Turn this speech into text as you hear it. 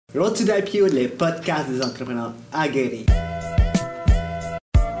Road to the IPO, les podcasts des entrepreneurs aguerris.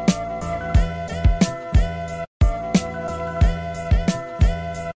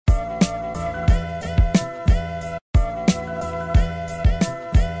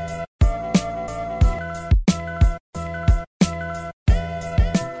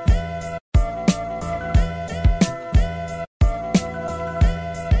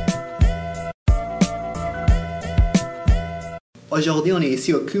 Aujourd'hui, on est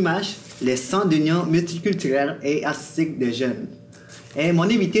ici au CUMACH, le Centre d'union multiculturelle et artistique de jeunes. Et mon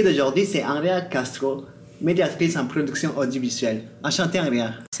invité d'aujourd'hui, c'est Andrea Castro, médiatrice en production audiovisuelle. Enchantée,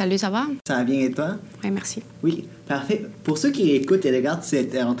 Andrea. Salut, ça va? Ça va bien et toi? Oui, merci. Oui, parfait. Pour ceux qui écoutent et regardent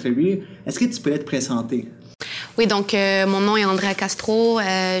cette entrevue, est-ce que tu pourrais te présenter? Oui, donc mon nom est Andrea Castro.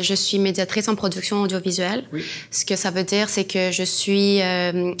 Je suis médiatrice en production audiovisuelle. Oui. Ce que ça veut dire, c'est que je suis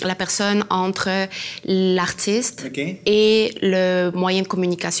la personne entre l'artiste et le moyen de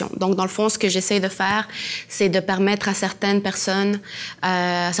communication. Donc, dans le fond, ce que j'essaie de faire, c'est de permettre à certaines personnes,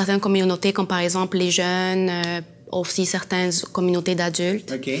 à certaines communautés, comme par exemple les jeunes, aussi certaines communautés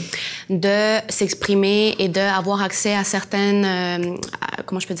d'adultes, de s'exprimer et d'avoir accès à certaines,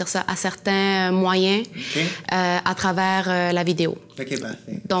 comment je peux dire ça, à certains moyens à travers la vidéo.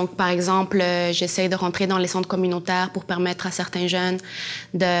 Parfait. Donc, par exemple, j'essaie de rentrer dans les centres communautaires pour permettre à certains jeunes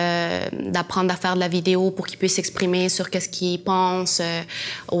d'apprendre à faire de la vidéo pour qu'ils puissent s'exprimer sur qu'est-ce qu'ils pensent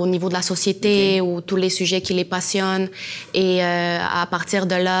au niveau de la société ou tous les sujets qui les passionnent et à partir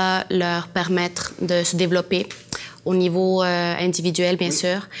de là, leur permettre de se développer au niveau individuel, bien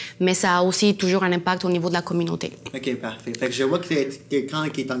sûr, mais ça a aussi toujours un impact au niveau de la communauté. OK, parfait. Fait que je vois que tu es quelqu'un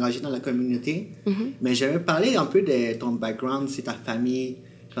qui est engagé dans la communauté, mais j'aimerais parler un peu de ton background, c'est ta famille,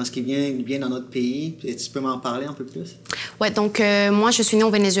 je pense qu'il vient dans notre pays. Et tu peux m'en parler un peu plus? Ouais, donc moi, je suis née au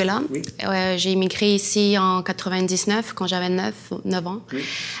Venezuela. Oui. J'ai immigré ici en 99, quand j'avais 9 ans. Oui.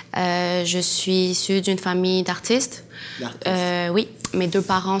 Je suis issue d'une famille d'artistes. Oui, mes deux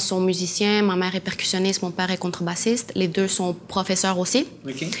parents sont musiciens. Ma mère est percussionniste, mon père est contrebassiste. Les deux sont professeurs aussi.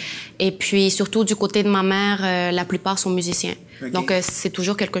 Et puis, surtout, du côté de ma mère, la plupart sont musiciens. Donc, c'est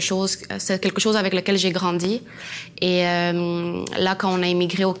toujours quelque chose avec lequel j'ai grandi. Et là, quand on a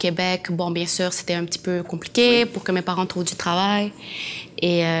immigré au Québec, bon, bien sûr, c'était un petit peu compliqué pour que mes parents trouvent du travail.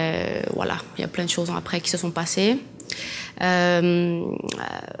 Et voilà, il y a plein de choses après qui se sont passées.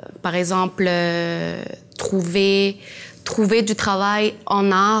 Par exemple, trouver du travail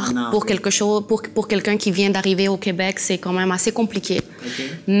en art pour quelque chose, pour quelqu'un qui vient d'arriver au Québec, c'est quand même assez compliqué.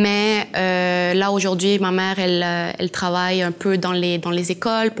 Mais là, aujourd'hui, ma mère, elle travaille un peu dans les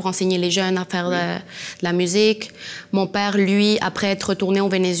écoles pour enseigner les jeunes à faire de la musique. Mon père, lui, après être retourné au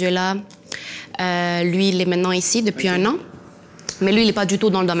Venezuela, lui, il est maintenant ici depuis 1 an. Mais lui, il n'est pas du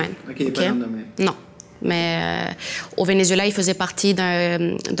tout dans le domaine. Il n'est pas dans le domaine. Non. Mais au Venezuela, il faisait partie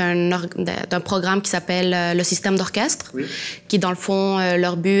d'un programme qui s'appelle le système d'orchestre, qui, dans le fond,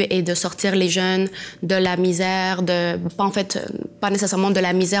 leur but est de sortir les jeunes de la misère, pas nécessairement de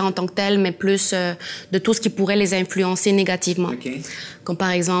la misère en tant que telle, mais plus de tout ce qui pourrait les influencer négativement. Comme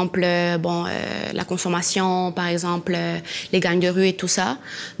par exemple, la consommation, par exemple, les gangs de rue et tout ça.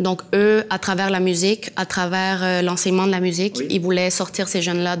 Donc, eux, à travers la musique, à travers l'enseignement de la musique, ils voulaient sortir ces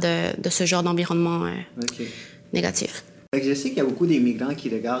jeunes-là de ce genre d'environnement négatif. Je sais qu'il y a beaucoup d'immigrants qui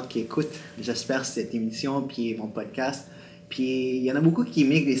regardent, qui écoutent, j'espère, cette émission puis mon podcast. Puis il y en a beaucoup qui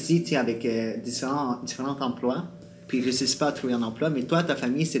immigrent ici avec différents emplois. Puis ils ne réussissent pas à trouver un emploi. Mais toi, ta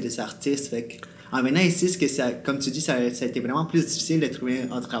famille, c'est des artistes. Fait en venant ici, comme tu dis, ça a été vraiment plus difficile de trouver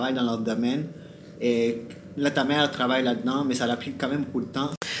un travail dans leur domaine. Et là, ta mère travaille là-dedans, mais ça a pris quand même beaucoup de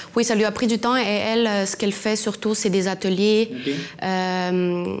temps. Oui, ça lui a pris du temps et elle, ce qu'elle fait surtout, c'est des ateliers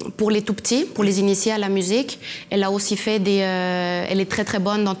pour les tout-petits, pour les initier à la musique. Elle a aussi fait elle est très, très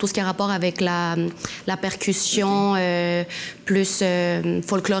bonne dans tout ce qui a rapport avec la percussion plus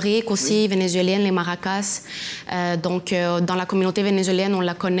folklorique aussi, vénézuélienne, les maracas. Donc, dans la communauté vénézuélienne, on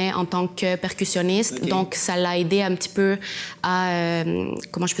la connaît en tant que percussionniste. Donc, ça l'a aidé un petit peu à,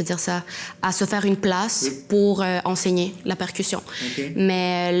 comment je peux dire ça, à se faire une place pour enseigner la percussion.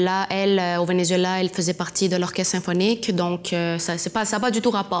 Mais là, elle, au Venezuela, elle faisait partie de l'orchestre symphonique, donc ça n'a pas du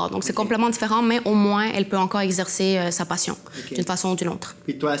tout rapport. Donc, c'est complètement différent, mais au moins, elle peut encore exercer sa passion d'une façon ou d'une autre.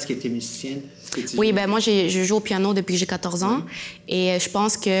 Puis toi, est-ce que tu es musicienne? Oui, ben moi, je joue au piano depuis que j'ai 14 ans. Et je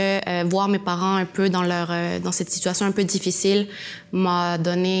pense que voir mes parents un peu dans cette situation un peu difficile m'a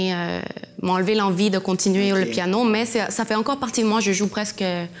enlevé l'envie de continuer le piano. Mais ça fait encore partie de moi. Je joue presque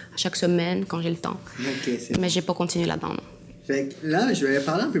à chaque semaine quand j'ai le temps. Mais j'ai pas continué là-dedans. Fait que là, je vais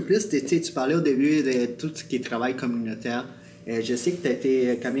parler un peu plus. Tu parlais au début de tout ce qui est travail communautaire. Je sais que tu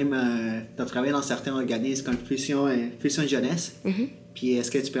as travaillé dans certains organismes comme Fusion Jeunesse. Puis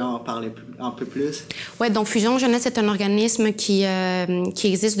est-ce que tu peux en parler un peu plus? Oui, donc Fusion Jeunesse est un organisme qui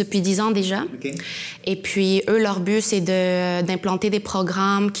existe depuis 10 ans déjà. OK. Et puis, eux, leur but, c'est d'implanter des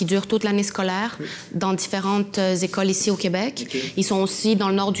programmes qui durent toute l'année scolaire dans différentes écoles ici au Québec. OK. Ils sont aussi dans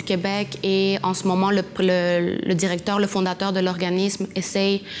le nord du Québec et en ce moment, le directeur, le fondateur de l'organisme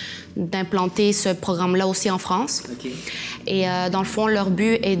essaye d'implanter ce programme-là aussi en France. OK. Et dans le fond, leur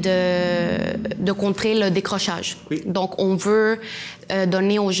but est de contrer le décrochage. Oui. Donc, on veut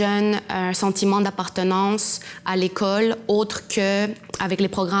donner aux jeunes un sentiment d'appartenance à l'école autre qu'avec les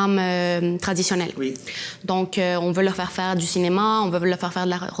programmes traditionnels. Oui. Donc, on veut leur faire du cinéma, on veut leur faire de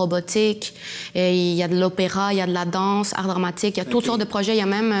la robotique, et il y a de l'opéra, il y a de la danse, art dramatique, il y a toutes sortes de projets, il y a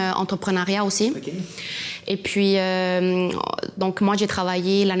même entrepreneuriat aussi. OK. Et puis, donc moi, j'ai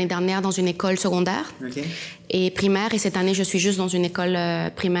travaillé l'année dernière dans une école secondaire et primaire, et cette année, je suis juste dans une école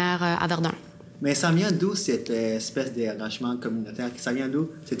primaire à Verdun. Mais ça vient d'où, cette espèce d'engagement communautaire? Ça vient d'où?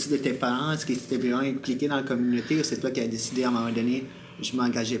 C'est-tu de tes parents? Est-ce que tu étais vraiment impliqué dans la communauté ou c'est toi qui as décidé à un moment donné, je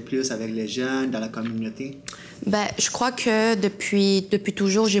m'engageais plus avec les jeunes, dans la communauté? Ben, je crois que depuis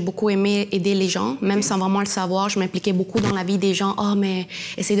toujours, j'ai beaucoup aimé aider les gens, même sans vraiment le savoir. Je m'impliquais beaucoup dans la vie des gens. « Ah, mais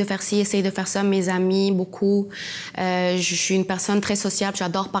essaye de faire ci, essaye de faire ça. » Mes amis, beaucoup. Je suis une personne très sociable.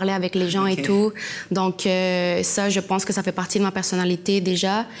 J'adore parler avec les gens et tout. Donc, ça, je pense que ça fait partie de ma personnalité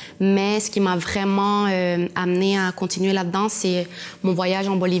déjà. Mais ce qui m'a vraiment amenée à continuer là-dedans, c'est mon voyage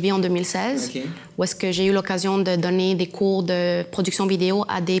en Bolivie en 2016, où est-ce que j'ai eu l'occasion de donner des cours de production vidéo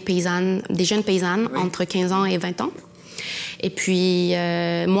à des paysannes, des jeunes paysannes entre 15 ans et 20 ans. Et puis,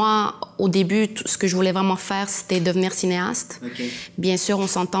 moi, au début, ce que je voulais vraiment faire, c'était devenir cinéaste. Bien sûr, on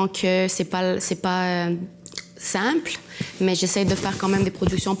s'entend que c'est pas simple, mais j'essaie de faire quand même des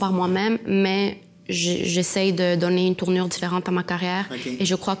productions par moi-même, mais j'essaie de donner une tournure différente à ma carrière. Et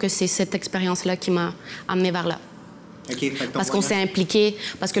je crois que c'est cette expérience-là qui m'a amenée vers là. Parce qu'on s'est impliqué,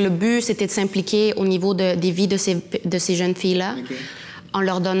 parce que le but, c'était de s'impliquer au niveau des vies de ces jeunes filles-là, en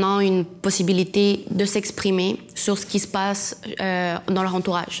leur donnant une possibilité de s'exprimer sur ce qui se passe dans leur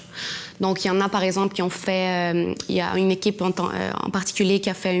entourage. Donc, il y en a, par exemple, qui ont fait... il y a une équipe en particulier qui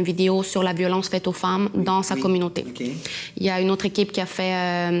a fait une vidéo sur la violence faite aux femmes dans sa communauté. Il y a une autre équipe qui a fait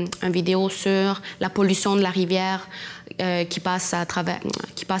une vidéo sur la pollution de la rivière qui passe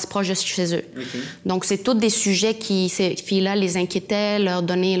proche de chez eux. Donc, c'est tous des sujets qui, ces filles-là, les inquiétaient, leur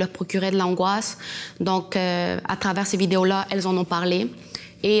procuraient de l'angoisse. Donc, à travers ces vidéos-là, elles en ont parlé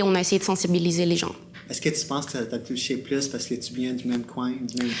et on a essayé de sensibiliser les gens. Est-ce que tu penses que ça t'a touché plus parce que tu viens du même coin?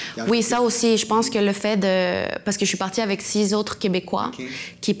 Oui, ça aussi. Je pense que le fait de... Parce que je suis partie avec 6 autres Québécois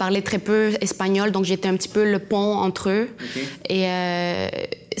qui parlaient très peu espagnol, donc j'étais un petit peu le pont entre eux. Et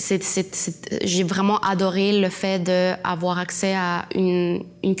j'ai vraiment adoré le fait d'avoir accès à une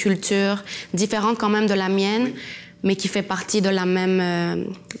culture différente quand même de la mienne, mais qui fait partie de la même...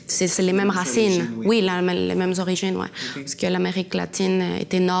 c'est les mêmes racines. Oui, les mêmes origines, oui. Parce que l'Amérique latine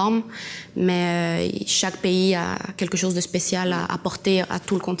est énorme, mais chaque pays a quelque chose de spécial à apporter à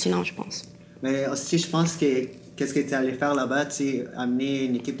tout le continent, je pense. Mais aussi, je pense que qu'est-ce que tu es allé faire là-bas, tu sais, amener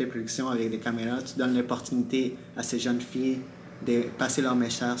une équipe de production avec des caméras, tu donnes l'opportunité à ces jeunes filles de passer leur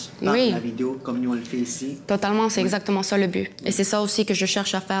message par la vidéo, comme nous on le fait ici. Totalement, c'est exactement ça le but. Et c'est ça aussi que je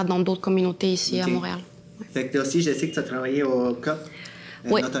cherche à faire dans d'autres communautés ici à Montréal. Fait que toi aussi, je sais que tu as travaillé au COP,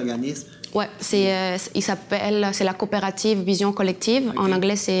 notre organisme. Oui, c'est la coopérative Vision Collective. En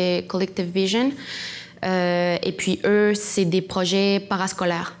anglais, c'est Collective Vision. Et puis, eux, c'est des projets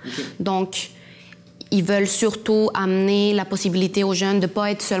parascolaires. Donc, ils veulent surtout amener la possibilité aux jeunes de ne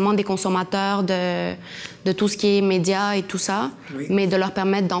pas être seulement des consommateurs de tout ce qui est médias et tout ça, mais de leur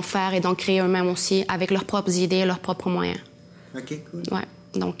permettre d'en faire et d'en créer eux-mêmes aussi avec leurs propres idées, leurs propres moyens. OK, cool. Ouais,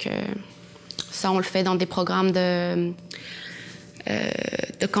 donc... ça, on le fait dans des programmes de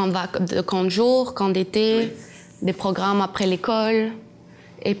camp de jour, camp d'été, des programmes après l'école.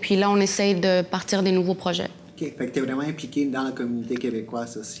 Et puis là, on essaye de partir des nouveaux projets. OK. Fait que tu es vraiment impliqué dans la communauté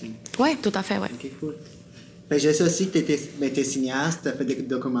québécoise aussi. Oui, tout à fait, oui. OK, cool. Fait que je sais aussi que tu es cinéaste, tu as fait des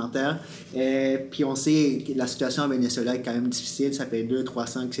documentaires. Puis on sait que la situation au Venezuela est quand même difficile. Ça fait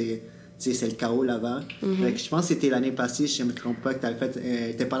 2-3 ans que c'est le chaos là-bas. Je pense que c'était l'année passée, si je ne me trompe pas, que tu as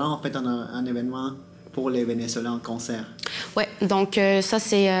fait... tes parents ont fait un événement pour les Vénézuéliens en concert. Oui, donc ça,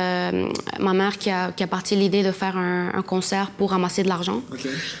 c'est ma mère qui a parti l'idée de faire un concert pour ramasser de l'argent.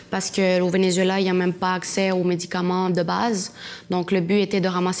 Parce qu'au Venezuela, il n'y a même pas accès aux médicaments de base. Donc, le but était de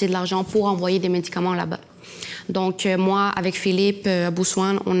ramasser de l'argent pour envoyer des médicaments là-bas. Donc, moi, avec Philippe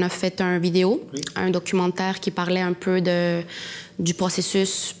Boussoine, on a fait un un documentaire qui parlait un peu du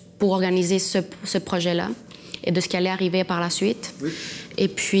processus pour organiser ce projet-là et de ce qui allait arriver par la suite. Et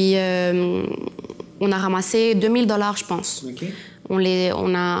puis, on a ramassé $2,000, je pense. OK.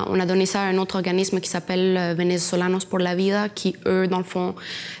 On a donné ça à un autre organisme qui s'appelle Venezolanos por la Vida, qui, eux, dans le fond,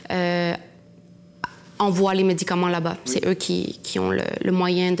 envoient les médicaments là-bas. Oui. C'est eux qui ont le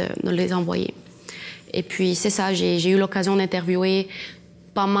moyen de les envoyer. Et puis, c'est ça, j'ai eu l'occasion d'interviewer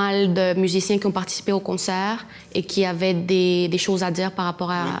pas mal de musiciens qui ont participé au concert et qui avaient des choses à dire par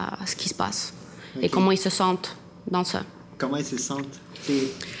rapport à ce qui se passe et comment ils se sentent dans ça. Comment ils se sentent?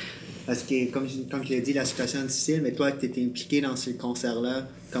 Parce que, comme je l'ai dit, la situation est difficile, mais toi, tu étais impliqué dans ce concert-là.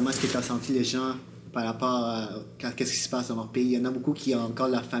 Comment est-ce que tu as senti les gens par rapport à qu'est-ce qui se passe dans leur pays? Il y en a beaucoup qui ont encore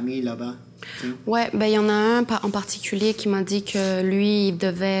leur famille là-bas. Oui, ben, il y en a un en particulier qui m'a dit que lui, il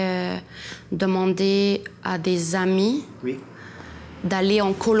devait demander à des amis d'aller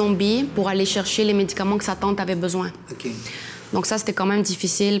en Colombie pour aller chercher les médicaments que sa tante avait besoin. OK. Donc ça, c'était quand même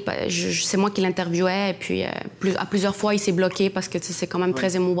difficile. C'est moi qui l'interviewais et puis à plusieurs fois, il s'est bloqué parce que c'est quand même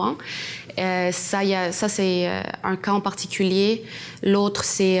très émouvant. Ça, c'est un cas en particulier. L'autre,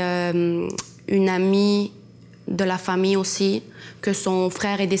 c'est une amie de la famille aussi, que son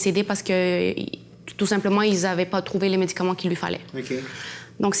frère est décédé parce que tout simplement, ils n'avaient pas trouvé les médicaments qu'il lui fallait. OK.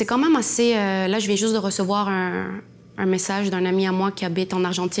 Donc c'est quand même assez... là, je viens juste de recevoir un message d'un ami à moi qui habite en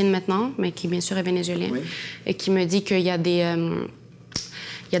Argentine maintenant, mais qui, bien sûr, est vénézuélien, et qui me dit qu'il y a des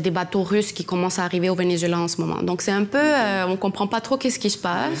bateaux russes qui commencent à arriver au Venezuela en ce moment. Donc, c'est un peu... on comprend pas trop qu'est-ce qui se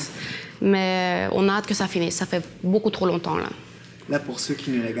passe, mais on a hâte que ça finisse. Ça fait beaucoup trop longtemps, là. Là, pour ceux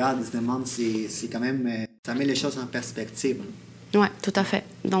qui nous regardent, ils se demandent, c'est quand même... ça met les choses en perspective. Oui, tout à fait.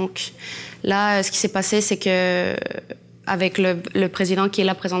 Donc, là, ce qui s'est passé, c'est que avec le président qui est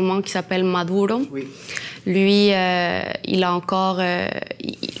là présentement, qui s'appelle Maduro, lui, il a encore...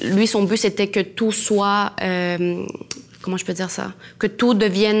 lui, son but, c'était que tout soit... comment je peux dire ça? Que tout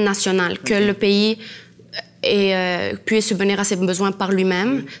devienne national, que le pays puisse subvenir à ses besoins par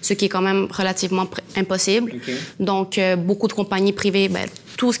lui-même, ce qui est quand même relativement impossible. Donc, beaucoup de compagnies privées,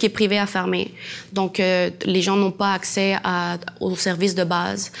 tout ce qui est privé a fermé. Donc, les gens n'ont pas accès aux services de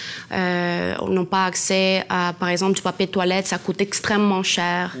base, n'ont pas accès à, par exemple, du papier de toilette, ça coûte extrêmement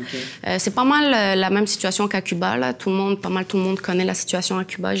cher. C'est pas mal la même situation qu'à Cuba, là. Tout le monde connaît la situation à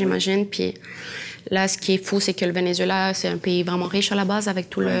Cuba, j'imagine. Puis là, ce qui est fou, c'est que le Venezuela, c'est un pays vraiment riche à la base, avec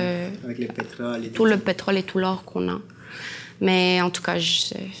avec le pétrole et tout le pétrole et tout l'or qu'on a. Mais en tout cas,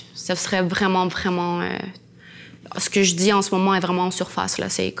 ça serait vraiment, vraiment... ce que je dis en ce moment est vraiment en surface, là.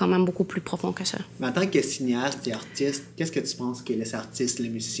 C'est quand même beaucoup plus profond que ça. Mais en tant que cinéaste et artiste, qu'est-ce que tu penses que les artistes, les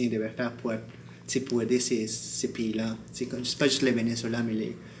musiciens devaient faire pour aider ces pays-là? C'est pas juste le Venezuela, mais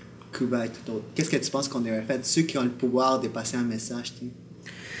les Cuba et tout autre. Qu'est-ce que tu penses qu'on devrait faire? Ceux qui ont le pouvoir de passer un message,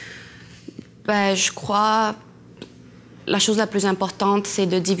 je crois la chose la plus importante, c'est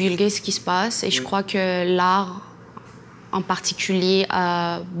de divulguer ce qui se passe. Et je crois que l'art, en particulier,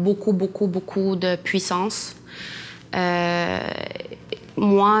 a beaucoup, beaucoup, beaucoup de puissance.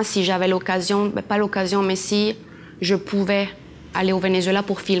 Moi, si j'avais l'occasion, pas l'occasion, mais si je pouvais aller au Venezuela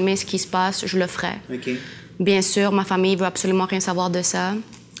pour filmer ce qui se passe, je le ferais. Bien sûr, ma famille veut absolument rien savoir de ça.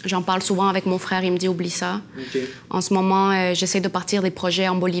 J'en parle souvent avec mon frère, il me dit « oublie ça ». En ce moment, j'essaie de partir des projets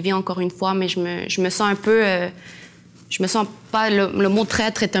en Bolivie encore une fois, mais je me sens un peu... je me sens pas... Le mot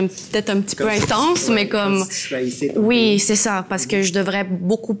traître est peut-être un petit peu intense, mais comme... Oui, c'est ça, parce que je devrais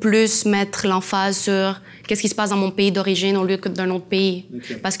beaucoup plus mettre l'emphase sur qu'est-ce qui se passe dans mon pays d'origine au lieu que d'un autre pays.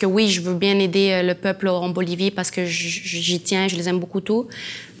 Parce que oui, je veux bien aider le peuple en Bolivie parce que j'y tiens, je les aime beaucoup tout.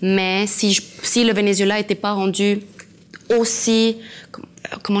 Mais si le Venezuela n'était pas rendu aussi...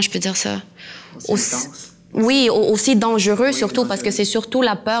 Comment je peux dire ça? Oui, aussi dangereux, surtout, parce que c'est surtout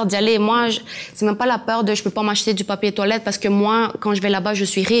la peur d'y aller. Moi, c'est même pas la peur de je peux pas m'acheter du papier toilette, parce que moi, quand je vais là-bas, je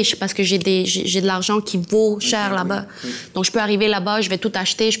suis riche, parce que j'ai de l'argent qui vaut cher là-bas. Donc, je peux arriver là-bas, je vais tout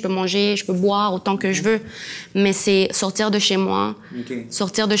acheter, je peux manger, je peux boire autant que je veux. Mais c'est sortir de chez moi,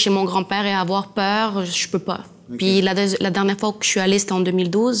 sortir de chez mon grand-père et avoir peur, je peux pas. Puis la dernière fois que je suis allée, c'était en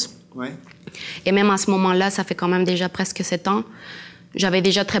 2012. Et même à ce moment-là, ça fait quand même déjà presque 7 ans. J'avais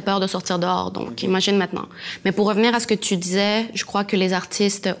déjà très peur de sortir dehors, donc imagine maintenant. Mais pour revenir à ce que tu disais, je crois que les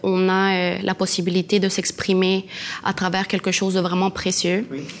artistes, on a la possibilité de s'exprimer à travers quelque chose de vraiment précieux.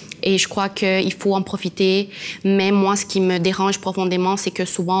 Et je crois qu'il faut en profiter. Mais moi, ce qui me dérange profondément, c'est que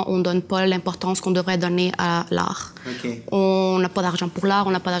souvent, on donne pas l'importance qu'on devrait donner à l'art. On n'a pas d'argent pour l'art,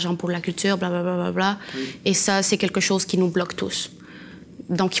 on n'a pas d'argent pour la culture, blablabla. Bla, bla, bla. Et ça, c'est quelque chose qui nous bloque tous.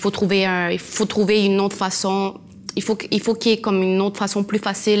 Donc, il faut trouver une autre façon... Il faut qu'il y ait comme une autre façon plus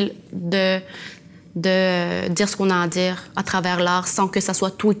facile de dire ce qu'on a à dire à travers l'art sans que ça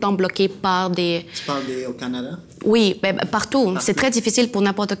soit tout le temps bloqué par des... Tu parles au Canada? Oui, partout. C'est très difficile pour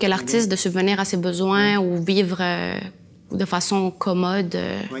n'importe quel artiste de subvenir à ses besoins ou vivre de façon commode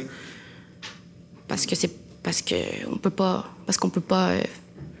parce qu'on peut pas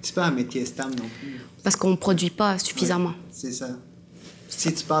C'est pas un métier stable non plus. parce qu'on produit pas suffisamment. Ouais, c'est ça.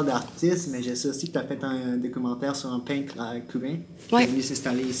 Si tu parles d'artiste, mais je sais aussi que tu as fait un documentaire sur un peintre cubain qui est venu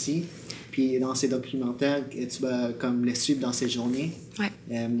s'installer ici. Puis dans ces documentaires, tu vas comme les suivre dans ses journées. Ouais.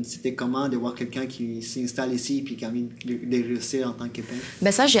 C'était comment de voir quelqu'un qui s'installe ici puis qui a envie de réussir en tant que peintre?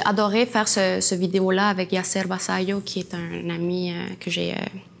 Ben ça, j'ai adoré faire ce vidéo-là avec Yasser Basayo, qui est un ami que j'ai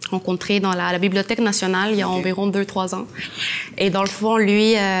rencontré dans la Bibliothèque nationale il y a environ 2-3 ans. Et dans le fond,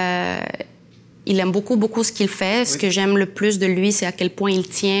 lui, il aime beaucoup ce qu'il fait. Ce que j'aime le plus de lui, c'est à quel point il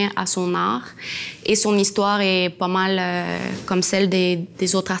tient à son art. Et son histoire est pas mal comme celle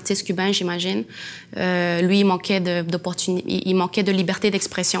des autres artistes cubains, j'imagine. Lui, il manquait il manquait de liberté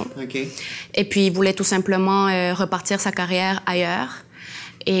d'expression. Okay. Et puis, il voulait tout simplement repartir sa carrière ailleurs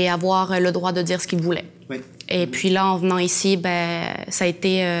et avoir le droit de dire ce qu'il voulait. Oui. Et puis là, en venant ici, ben, ça a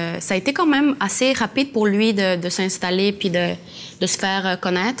été quand même assez rapide pour lui de s'installer puis de se faire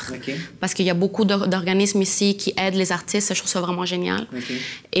connaître. Okay. Parce qu'il y a beaucoup d'organismes ici qui aident les artistes. Je trouve ça vraiment génial. Okay.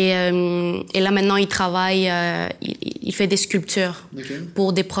 Et là, maintenant, il travaille, il fait des sculptures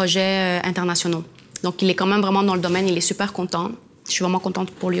pour des projets internationaux. Donc, il est quand même vraiment dans le domaine. Il est super content. Je suis vraiment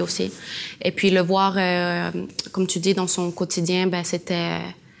contente pour lui aussi. Et puis, le voir, comme tu dis, dans son quotidien, ben,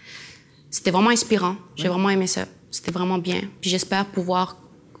 c'était vraiment inspirant. J'ai vraiment aimé ça. C'était vraiment bien. Puis j'espère pouvoir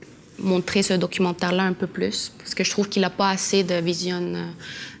montrer ce documentaire-là un peu plus, parce que je trouve qu'il n'a pas assez de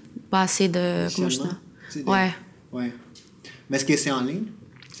pas assez de... Comment je dis? Ouais. Mais est-ce que c'est en ligne?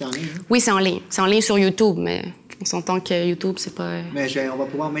 C'est en ligne, hein? Oui, c'est en ligne. C'est en ligne sur YouTube, mais on s'entend que YouTube, c'est pas... Mais on va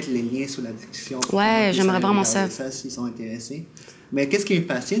pouvoir mettre les liens sous la discussion. Ouais, j'aimerais vraiment ça. S'ils sont intéressés. Mais qu'est-ce qui me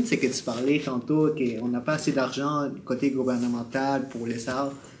fascine, c'est que tu parlais tantôt qu'on n'a pas assez d'argent côté gouvernemental pour les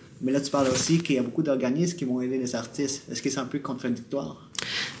arts. Mais là, tu parles aussi qu'il y a beaucoup d'organismes qui vont aider les artistes. Est-ce que c'est un peu contradictoire?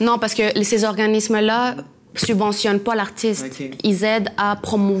 Non, parce que ces organismes-là subventionnent pas l'artiste. Okay. Ils aident à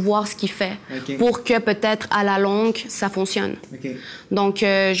promouvoir ce qu'il fait pour que peut-être à la longue, ça fonctionne. Okay. Donc,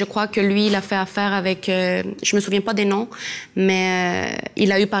 je crois que lui, il a fait affaire avec... je me souviens pas des noms, mais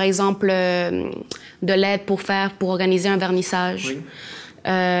il a eu, par exemple, de l'aide pour organiser un vernissage. Oui.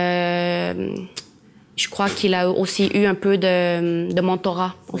 Je crois qu'il a aussi eu un peu de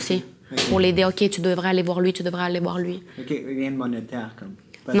mentorat aussi pour l'aider. OK, tu devrais aller voir lui, tu devrais aller voir lui. OK, rien de monétaire comme...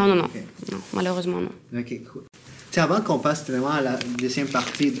 Non, malheureusement non. OK, cool. T'sais, avant qu'on passe vraiment à la deuxième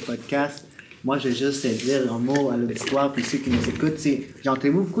partie du podcast, moi, je vais juste dire un mot à l'auditoire puis ceux qui nous écoutent. J'ai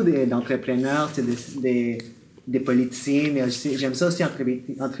entrevu beaucoup d'entrepreneurs, des politiciens, mais j'aime ça aussi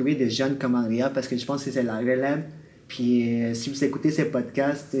entrevuer des jeunes comme Andrea parce que je pense que c'est la relève. Puis si vous écoutez ces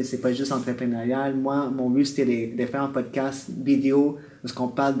podcasts, c'est pas juste entrepreneurial. Moi, mon but, c'était de faire un podcast vidéo où on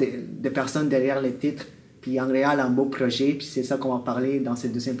parle de personnes derrière les titres. Puis Andrea a un beau projet, puis c'est ça qu'on va parler dans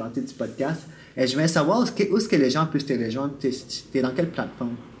cette deuxième partie du podcast. Et je voulais savoir où est-ce que les gens peuvent te rejoindre. T'es dans quelle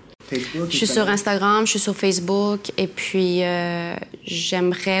plateforme? Facebook? Je suis sur Instagram, je suis sur Facebook, et puis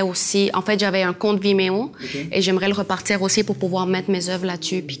j'aimerais aussi... En fait, j'avais un compte Vimeo, et j'aimerais le repartir aussi pour pouvoir mettre mes œuvres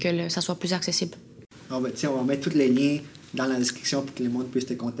là-dessus, puis que ça soit plus accessible. On va mettre tous les liens dans la description pour que le monde puisse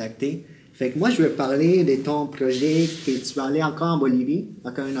te contacter. Fait que moi, je vais parler de ton projet que tu vas aller encore en Bolivie,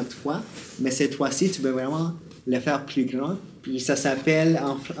 encore une autre fois. Mais cette fois-ci, tu veux vraiment le faire plus grand. Puis ça s'appelle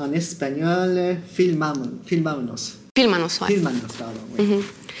en espagnol Filmanos. Filmanos, ouais. Filmanos, pardon, oui.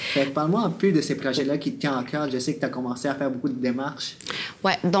 Fait que parle-moi un peu de ces projets-là qui te tiennent à cœur. Je sais que tu as commencé à faire beaucoup de démarches.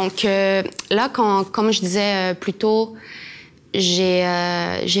 Ouais, donc là, comme je disais plus tôt, j'ai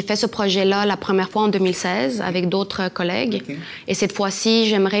fait ce projet-là la première fois en 2016 avec d'autres collègues. Et cette fois-ci,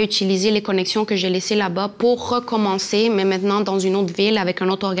 j'aimerais utiliser les connexions que j'ai laissées là-bas pour recommencer, mais maintenant dans une autre ville, avec un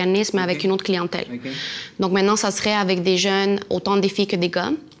autre organisme, avec une autre clientèle. Donc maintenant, ça serait avec des jeunes, autant des filles que des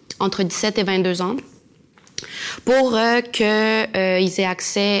gars, entre 17 et 22 ans, pour qu'ils aient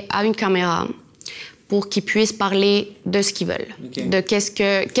accès à une caméra, pour qu'ils puissent parler de ce qu'ils veulent, de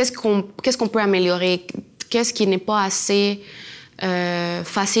qu'est-ce qu'on peut améliorer, qu'est-ce qui n'est pas assez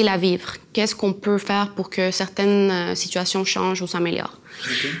facile à vivre? Qu'est-ce qu'on peut faire pour que certaines situations changent ou s'améliorent?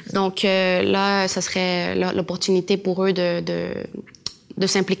 Donc là, ça serait l'opportunité pour eux de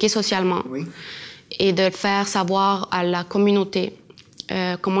s'impliquer socialement et de faire savoir à la communauté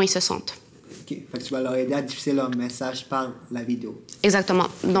comment ils se sentent. Fait que tu vas leur aider à diffuser leur message par la vidéo. Exactement.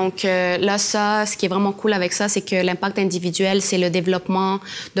 Donc là, ce qui est vraiment cool avec ça, c'est que l'impact individuel, c'est le développement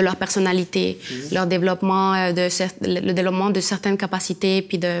de leur personnalité, leur développement le développement de certaines capacités,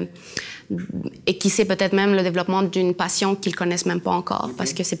 puis de et qui sait peut-être même le développement d'une passion qu'ils connaissent même pas encore. Okay.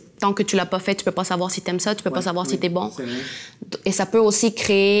 Parce que tant que tu l'as pas fait, tu peux pas savoir si tu aimes ça, tu peux pas savoir si tu es bon. Et ça peut aussi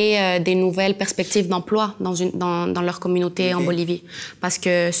créer des nouvelles perspectives d'emploi dans leur communauté en Bolivie. Parce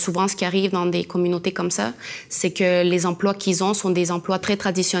que souvent, ce qui arrive dans des communautés comme ça, c'est que les emplois qu'ils ont sont des emplois très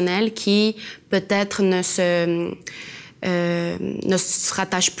traditionnels qui peut-être ne se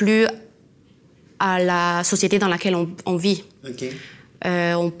rattachent plus à la société dans laquelle on vit. Okay.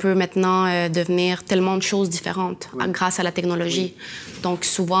 On peut maintenant devenir tellement de choses différentes grâce à la technologie. Oui. Donc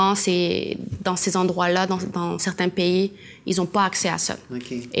souvent, c'est dans ces endroits-là, dans certains pays, ils n'ont pas accès à ça.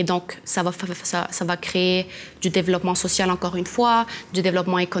 Okay. Et donc, ça va créer du développement social, encore une fois, du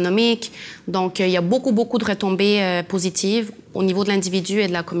développement économique. Donc, il y a beaucoup de retombées positives au niveau de l'individu et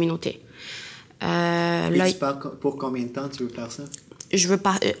de la communauté. Tu pars pour combien de temps tu veux faire ça?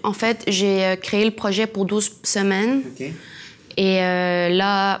 En fait, j'ai créé le projet pour 12 semaines. Okay. Et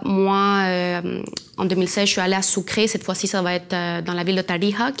là, moi, en 2016, je suis allée à Sucre. Cette fois-ci, ça va être dans la ville de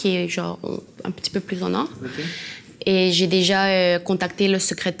Tarija, qui est genre un petit peu plus au nord. Okay. Et j'ai déjà contacté le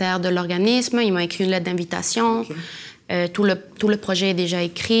secrétaire de l'organisme. Il m'a écrit une lettre d'invitation. Okay. Tout le projet est déjà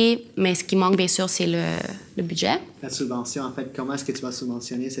écrit, mais ce qui manque, bien sûr, c'est le budget. La subvention, en fait, comment est-ce que tu vas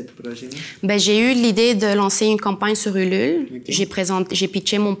subventionner ce projet-là? Ben, j'ai eu l'idée de lancer une campagne sur Ulule. Okay. J'ai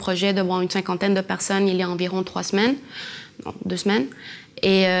pitché mon projet devant une 50aine de personnes il y a environ 2 semaines.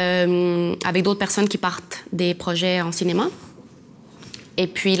 Et avec d'autres personnes qui partent des projets en cinéma. Et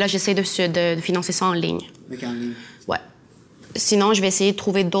puis là, j'essaie de financer ça en ligne. Okay, en ligne. Ouais. Sinon, je vais essayer de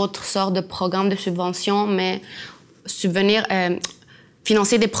trouver d'autres sortes de programmes de subvention, mais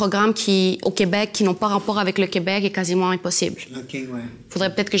financer des programmes au Québec qui n'ont pas rapport avec le Québec est quasiment impossible. OK, ouais.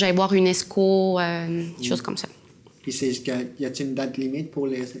 Faudrait peut-être que j'aille voir UNESCO, des choses comme ça. Puis y a-t-il une date limite pour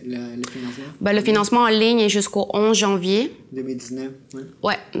le financement? Ben, le financement en ligne est jusqu'au 11 janvier. 2019, oui.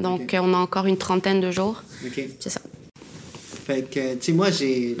 Ouais, donc on a encore une 30aine de jours. OK. C'est ça. Fait que, tu sais, moi,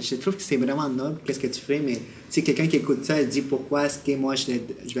 je trouve que c'est vraiment noble, qu'est-ce que tu ferais, mais, tu sais, quelqu'un qui écoute ça, il dit pourquoi est-ce que moi, je vais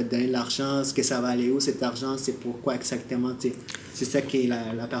te donner de l'argent, est-ce que ça va aller où cet argent, c'est pourquoi exactement, tu sais. C'est ça que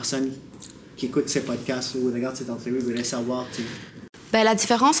la personne qui écoute ces podcasts ou regarde cette entrevue voudrait savoir, tu sais. Ben, la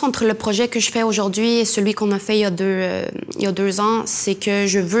différence entre le projet que je fais aujourd'hui et celui qu'on a fait il y a 2 ans, c'est que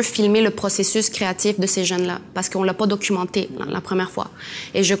je veux filmer le processus créatif de ces jeunes-là, parce qu'on l'a pas documenté la première fois.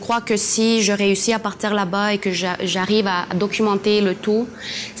 Et je crois que si je réussis à partir là-bas et que j'arrive à documenter le tout,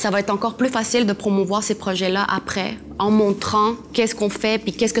 ça va être encore plus facile de promouvoir ces projets-là après, en montrant qu'est-ce qu'on fait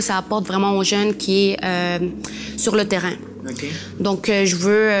puis qu'est-ce que ça apporte vraiment aux jeunes qui est sur le terrain. Okay. Donc,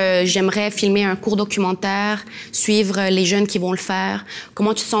 j'aimerais filmer un court documentaire, suivre les jeunes qui vont le faire.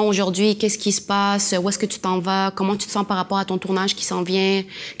 Comment tu te sens aujourd'hui? Qu'est-ce qui se passe? Où est-ce que tu t'en vas? Comment tu te sens par rapport à ton tournage qui s'en vient?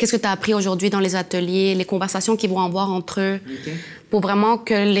 Qu'est-ce que tu as appris aujourd'hui dans les ateliers? Les conversations qu'ils vont avoir entre eux. Okay. Pour vraiment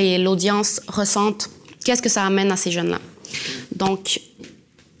que l'audience ressente qu'est-ce que ça amène à ces jeunes-là. Donc,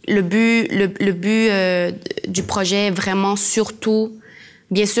 le but du projet est vraiment surtout,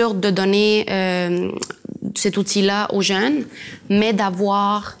 bien sûr, de donner cet outil-là aux jeunes, mais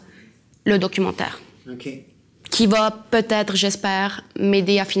d'avoir le documentaire. Okay. Qui va peut-être, j'espère,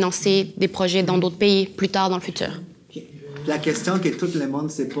 m'aider à financer des projets dans d'autres pays plus tard dans le futur. Okay. La question que tout le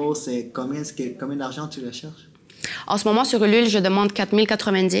monde se pose, c'est combien d'argent tu recherches? En ce moment, sur Ulule, je demande 4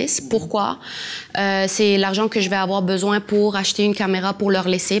 090. Pourquoi? C'est l'argent que je vais avoir besoin pour acheter une caméra pour leur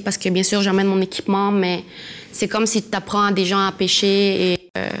laisser, parce que bien sûr, j'amène mon équipement, mais c'est comme si tu apprends à des gens à pêcher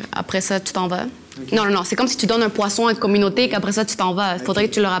et après ça, tu t'en vas. Okay. Non, c'est comme si tu donnes un poisson à une communauté et qu'après ça, tu t'en vas. Il faudrait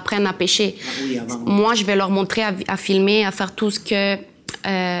que tu leur apprennes à pêcher. Ah oui, avant. Moi, je vais leur montrer à filmer, à faire tout ce qui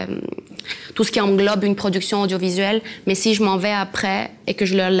englobe une production audiovisuelle. Mais si je m'en vais après et que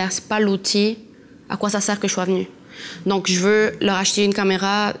je leur laisse pas l'outil, à quoi ça sert que je sois venue? Donc, je veux leur acheter une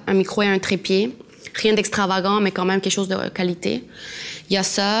caméra, un micro et un trépied. Rien d'extravagant, mais quand même quelque chose de qualité. Il y a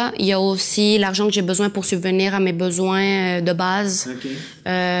ça. Il y a aussi l'argent que j'ai besoin pour subvenir à mes besoins de base. Okay.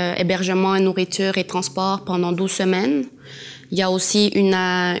 Hébergement, nourriture et transport pendant 12 semaines. Il y a aussi une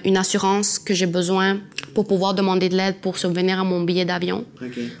assurance que j'ai besoin pour pouvoir demander de l'aide pour subvenir à mon billet d'avion.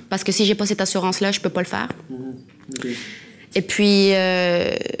 Okay. Parce que si j'ai pas cette assurance-là, je peux pas le faire. Okay. Et puis,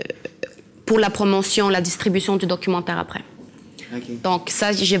 pour la promotion, la distribution du documentaire après. Okay. Donc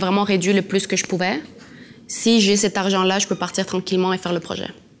ça, j'ai vraiment réduit le plus que je pouvais. Si j'ai cet argent-là, je peux partir tranquillement et faire le projet.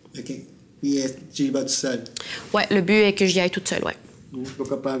 OK. Et tu y vas tout seul? Ouais, le but est que j'y aille toute seule, ouais.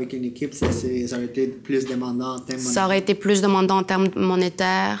 Pourquoi pas avec une équipe? Ça aurait été plus demandant en termes monétaires? Ça aurait été plus demandant en termes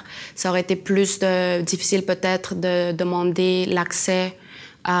monétaires. Ça aurait été plus difficile peut-être de demander l'accès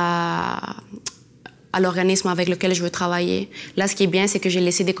à l'organisme avec lequel je veux travailler. Là, ce qui est bien, c'est que j'ai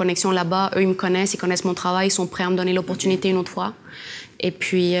laissé des connexions là-bas. Eux, ils me connaissent, ils connaissent mon travail, ils sont prêts à me donner l'opportunité une autre fois. Et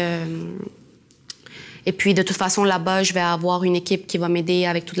puis, de toute façon, là-bas, je vais avoir une équipe qui va m'aider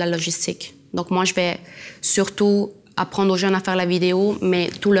avec toute la logistique. Donc, moi, je vais surtout apprendre aux jeunes à faire la vidéo, mais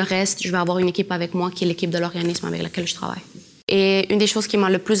tout le reste, je vais avoir une équipe avec moi qui est l'équipe de l'organisme avec laquelle je travaille. Et une des choses qui m'a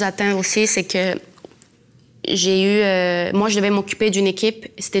le plus atteint aussi, c'est que moi, je devais m'occuper d'une équipe,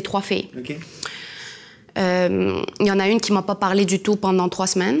 c'était 3 filles. OK. Il y en a une qui m'a pas parlé du tout pendant 3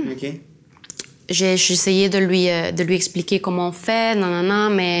 semaines. OK. J'ai essayé de lui expliquer comment on fait,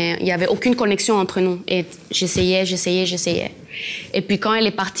 mais il y avait aucune connexion entre nous. Et j'essayais. Et puis quand elle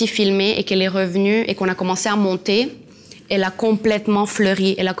est partie filmer et qu'elle est revenue et qu'on a commencé à monter, elle a complètement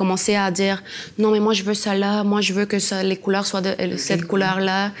fleuri. Elle a commencé à dire « Non, mais moi, je veux ça là. Moi, je veux que les couleurs soient de cette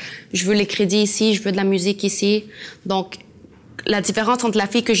couleur-là. Je veux les crédits ici. Je veux de la musique ici. » Donc, la différence entre la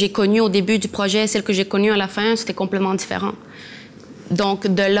fille que j'ai connue au début du projet et celle que j'ai connue à la fin, c'était complètement différent. Donc,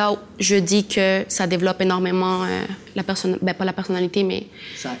 de là, je dis que ça développe énormément pas la personnalité, mais...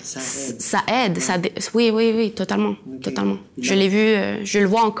 Ça aide. Ça aide. Ouais. Oui, totalement. Okay. Totalement. Je l'ai vu, je le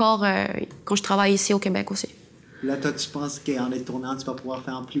vois encore quand je travaille ici au Québec aussi. Là, toi, tu penses qu'en les tournant, tu vas pouvoir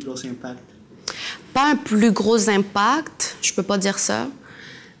faire un plus gros impact? Pas un plus gros impact, je peux pas dire ça,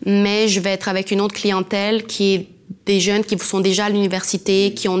 mais je vais être avec une autre clientèle qui est des jeunes qui sont déjà à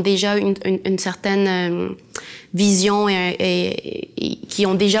l'université, qui ont déjà une certaine vision et qui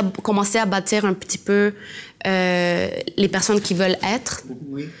ont déjà commencé à bâtir un petit peu les personnes qui veulent être.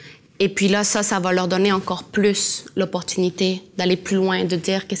 Oui. Et puis là, ça va leur donner encore plus l'opportunité d'aller plus loin, de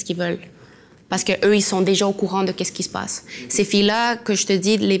dire qu'est-ce qu'ils veulent. Parce qu'eux, ils sont déjà au courant de qu'est-ce qui se passe. Ces filles-là, que je te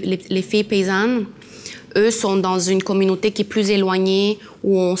dis, les filles paysannes, eux sont dans une communauté qui est plus éloignée,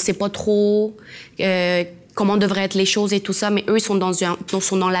 où on ne sait pas trop comment devraient être les choses et tout ça, mais eux, ils sont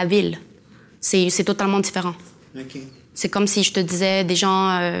dans la ville. C'est totalement différent. OK. C'est comme si je te disais des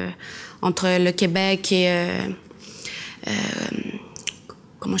gens entre le Québec et...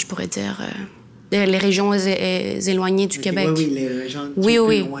 comment je pourrais dire... les régions éloignées du Québec. Oui, les régions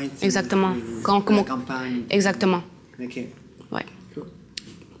oui, loin, exactement. La campagne. Exactement. OK. Ouais. Cool.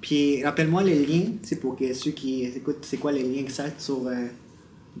 Puis, rappelle-moi les liens, c'est pour que ceux qui écoutent, c'est quoi les liens exacts sur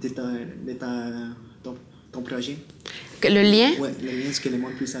ton projet? Le lien? Oui, le lien, ce que les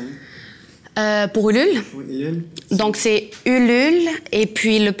monde puissent savoir. Pour Ulule? Oui, Ulule. Donc, c'est Ulule, et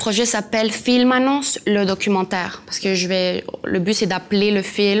puis le projet s'appelle Filmanos, le documentaire. Parce que le but, c'est d'appeler le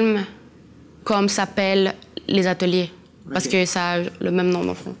film comme s'appellent les ateliers. Parce que ça a le même nom,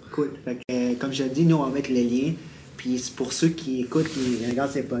 dans le fond. Cool. Fait que, comme je dis, nous, on va mettre les liens. Puis pour ceux qui écoutent, qui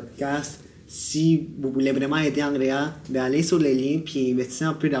regardent ces podcasts, si vous voulez vraiment aider Andrea, allez sur les liens puis investissez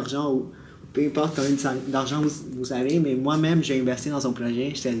un peu d'argent ou peu importe combien d'argent vous avez. Mais moi-même, j'ai investi dans son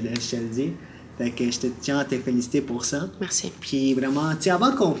projet, je te le dis. Fait que je te tiens à te féliciter pour ça. Merci. Puis vraiment,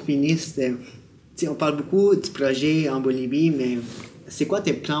 avant qu'on finisse, on parle beaucoup du projet en Bolivie, mais c'est quoi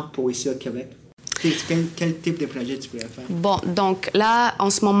tes plans pour ici au Québec? Quel type de projet tu pourrais faire? Bon, donc là, en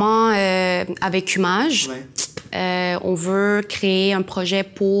ce moment, avec Humage, on veut créer un projet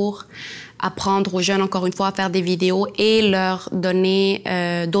pour apprendre aux jeunes, encore une fois, à faire des vidéos et leur donner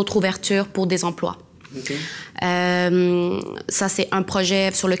d'autres ouvertures pour des emplois. Okay. Ça, c'est un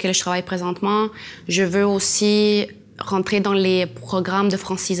projet sur lequel je travaille présentement. Je veux aussi rentrer dans les programmes de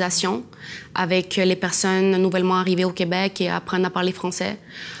francisation avec les personnes nouvellement arrivées au Québec et apprendre à parler français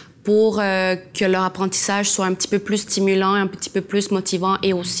pour que leur apprentissage soit un petit peu plus stimulant, un petit peu plus motivant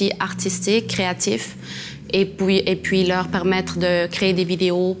et aussi artistique, créatif, et puis leur permettre de créer des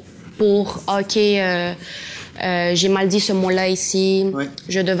vidéos pour j'ai mal dit ce mot-là ici. Ouais.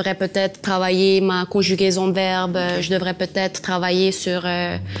 Je devrais peut-être travailler ma conjugaison de verbe. Je devrais peut-être travailler sur...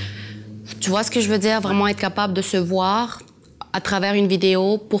 tu vois ce que je veux dire? Vraiment être capable de se voir à travers une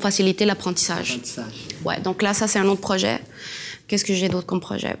vidéo pour faciliter l'apprentissage. Ouais, donc là, ça, c'est un autre projet. Qu'est-ce que j'ai d'autre comme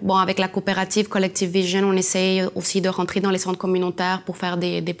projet? Bon, avec la coopérative Collective Vision, on essaye aussi de rentrer dans les centres communautaires pour faire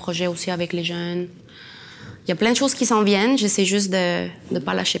des projets aussi avec les jeunes. Il y a plein de choses qui s'en viennent. J'essaie juste de ne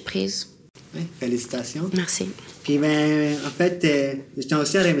pas lâcher prise. Ouais, félicitations. Merci. Puis, en fait, je tiens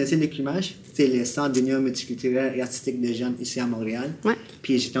aussi à remercier l'Écumage. C'est le Centre d'union multiculturelle et artistique de jeunes ici à Montréal. Ouais.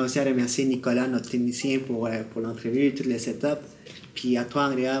 Puis, je tiens aussi à remercier Nicolas, notre technicien, pour l'entrevue et tout le setup. Puis, à toi,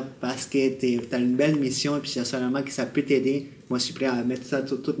 Andrea, parce que tu as une belle mission et puis sûrement que ça peut t'aider. Moi, je suis prêt à mettre ça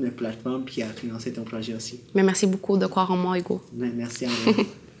sur toutes mes plateformes puis à financer ton projet aussi. Mais merci beaucoup de croire en moi, Hugo. Merci, Andrea.